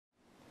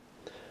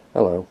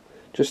Hello,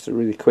 just a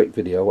really quick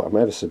video. I'm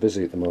ever so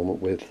busy at the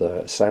moment with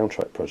a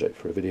soundtrack project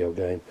for a video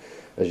game.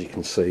 As you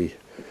can see,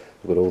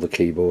 I've got all the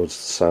keyboards,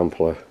 the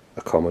sampler,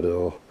 a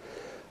Commodore,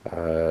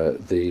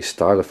 the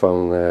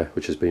stylophone there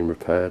which has been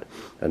repaired.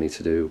 I need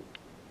to do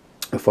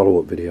a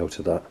follow-up video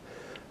to that.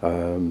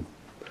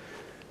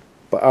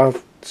 But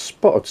I've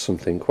spotted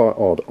something quite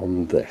odd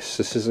on this.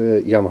 This is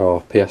a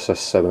Yamaha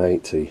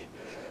PSS780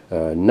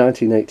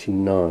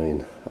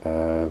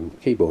 1989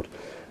 keyboard,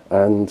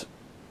 and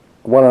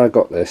when I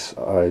got this,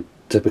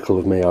 typical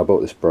of me, I bought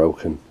this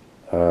broken,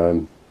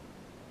 and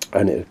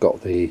it had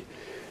got the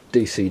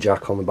DC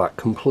jack on the back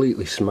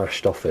completely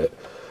smashed off it.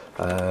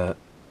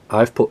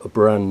 I've put a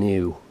brand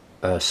new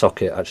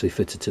socket actually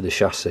fitted to the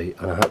chassis,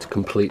 and I had to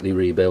completely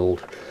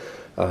rebuild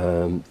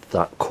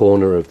that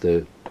corner of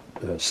the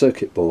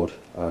circuit board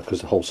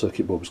because the whole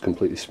circuit board was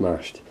completely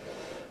smashed.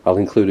 I'll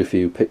include a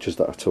few pictures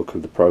that I took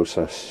of the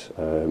process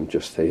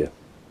just here.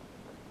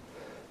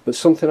 But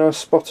something I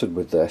spotted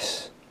with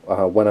this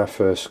when I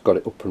first got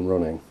it up and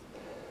running,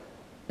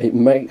 it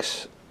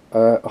makes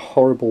a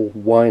horrible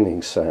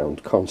whining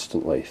sound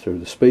constantly through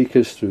the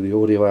speakers, through the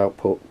audio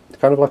output,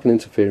 kind of like an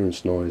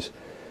interference noise.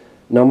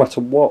 No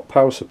matter what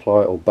power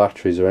supply or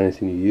batteries or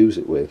anything you use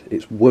it with,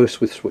 it's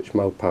worse with switch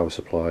mode power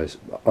supplies.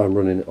 I'm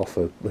running it off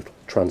a little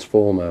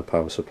transformer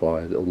power supply,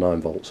 a little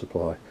 9-volt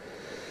supply.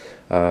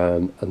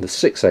 And the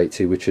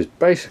 680, which is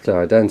basically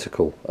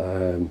identical,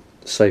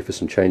 save for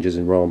some changes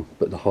in ROM,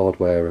 but the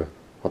hardware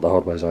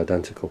is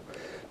identical,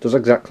 does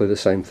exactly the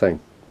same thing.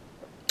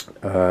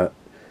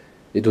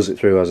 It does it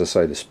through, as I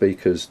say, the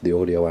speakers, the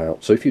audio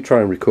out. So if you try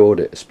and record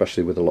it,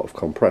 especially with a lot of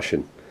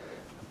compression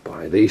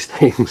by these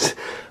things,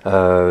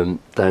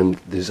 then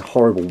there's a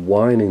horrible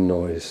whining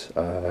noise.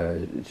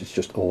 It's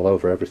just all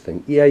over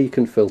everything. Yeah, you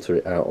can filter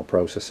it out or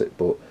process it,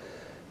 but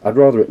I'd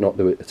rather it not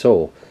do it at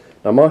all.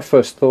 Now my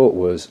first thought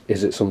was,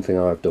 is it something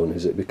I've done?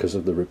 Is it because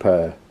of the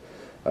repair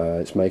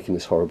it's making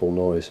this horrible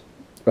noise?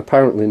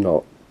 Apparently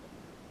not.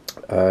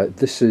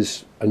 This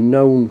is a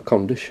known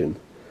condition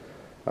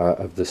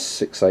of the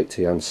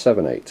 680 and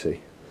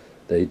 780.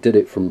 They did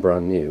it from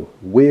brand new.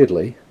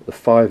 Weirdly, the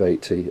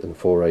 580 and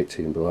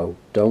 480 and below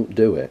don't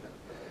do it.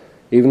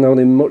 Even though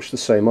they're much the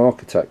same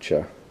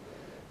architecture,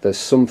 there's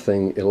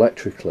something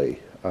electrically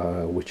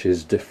which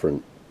is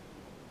different.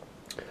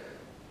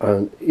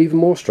 And even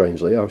more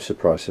strangely, I was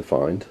surprised to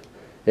find,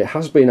 it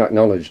has been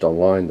acknowledged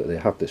online that they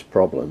have this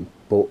problem,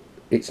 but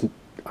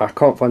I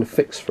can't find a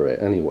fix for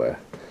it anywhere.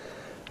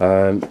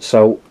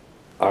 So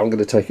I'm going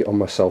to take it on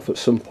myself at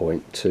some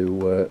point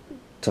to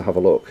have a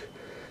look,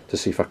 to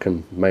see if I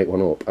can make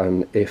one up,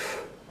 and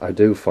if I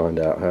do find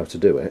out how to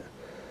do it,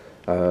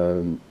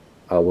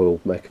 I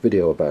will make a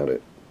video about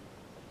it,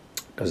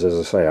 as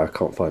I say, I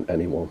can't find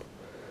anyone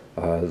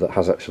that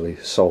has actually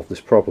solved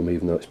this problem,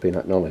 even though it's been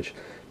acknowledged.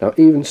 Now,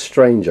 even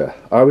stranger,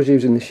 I was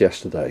using this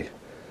yesterday,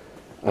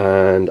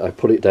 and I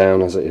put it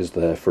down as it is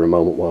there for a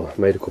moment while I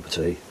made a cup of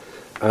tea,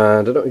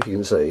 and I don't know if you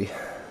can see,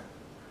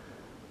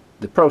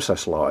 the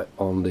process light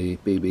on the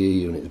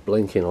BBE unit is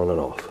blinking on and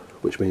off,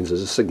 which means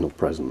there's a signal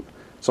present.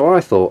 So I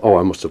thought, oh,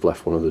 I must have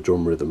left one of the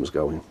drum rhythms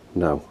going.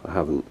 No, I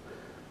haven't.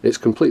 It's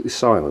completely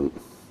silent.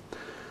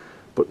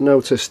 But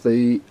notice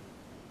the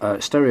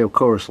stereo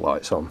chorus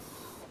lights on.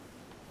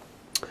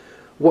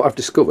 What I've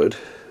discovered,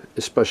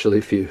 especially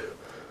if you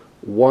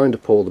wind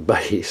up all the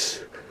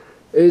bass,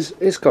 is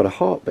it's got a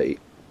heartbeat.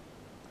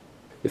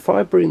 If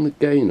I bring the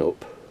gain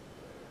up,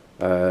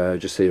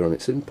 just here on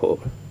its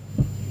input,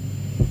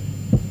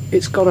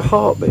 it's got a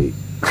heartbeat.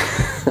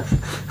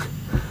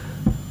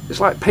 It's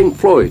like Pink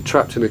Floyd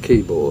trapped in a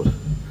keyboard.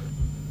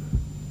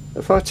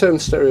 If I turn the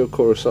stereo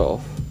chorus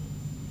off,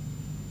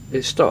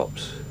 it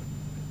stops.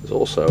 There's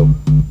also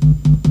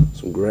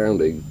some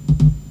grounding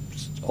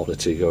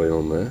oddity going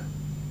on there.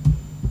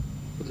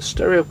 But the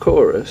stereo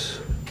chorus,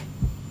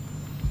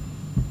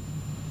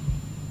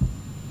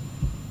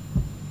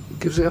 it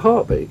gives it a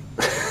heartbeat.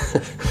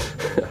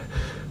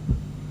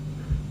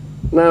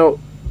 Now,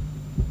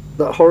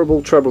 that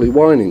horrible trebly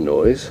whining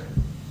noise,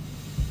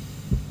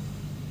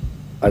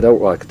 I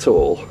don't like at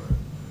all,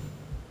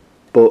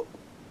 but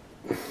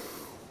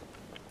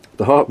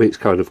the heartbeat's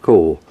kind of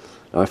cool.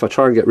 Now if I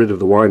try and get rid of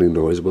the whining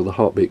noise, will the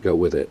heartbeat go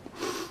with it?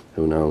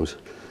 Who knows?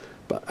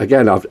 But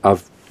again,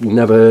 I've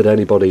never heard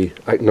anybody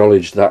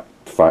acknowledge that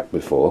fact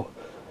before.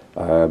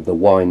 The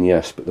whine,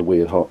 yes, but the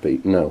weird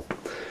heartbeat, no.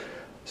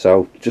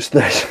 So just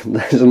there's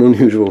an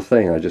unusual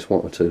thing I just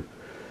wanted to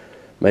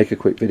make a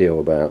quick video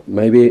about.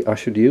 Maybe I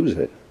should use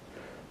it.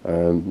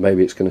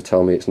 Maybe it's going to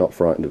tell me it's not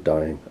frightened of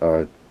dying.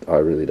 I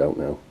really don't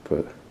know,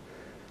 but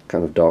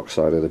kind of dark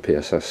side of the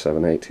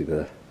PSS780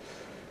 there.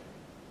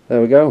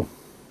 There we go.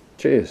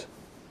 Cheers.